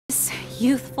This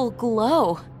youthful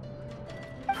glow.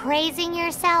 Praising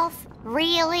yourself?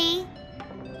 Really?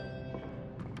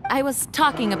 I was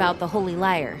talking about the Holy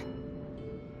Lyre.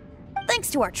 Thanks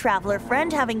to our traveler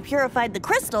friend having purified the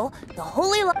crystal, the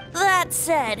Holy Lyre... That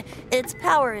said, its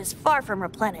power is far from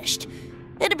replenished.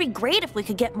 It'd be great if we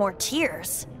could get more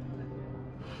tears.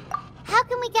 How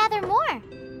can we gather more?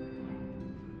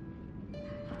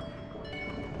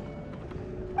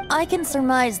 I can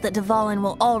surmise that Dvalin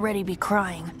will already be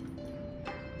crying.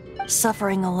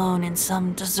 Suffering alone in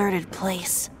some deserted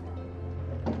place.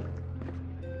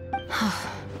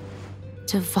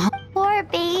 Dvalin. Poor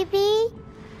baby.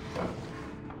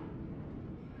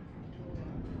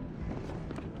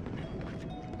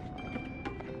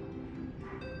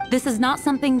 This is not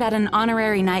something that an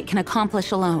honorary knight can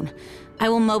accomplish alone. I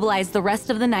will mobilize the rest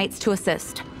of the knights to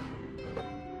assist.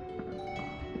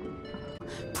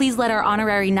 Please let our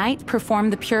honorary knight perform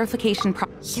the purification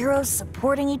process. Heroes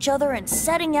supporting each other and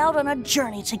setting out on a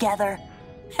journey together.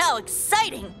 How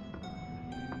exciting!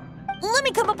 Let me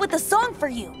come up with a song for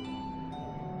you.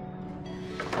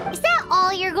 Is that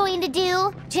all you're going to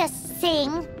do? Just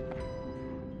sing?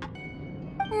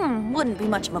 Wouldn't be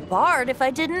much of a bard if I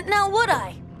didn't, now would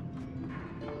I?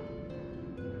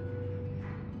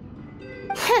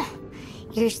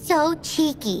 You're so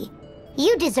cheeky.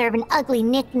 You deserve an ugly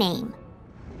nickname.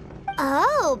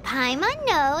 Oh, Paimon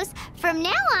knows. From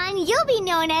now on, you'll be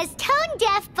known as Tone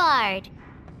Deaf Bard.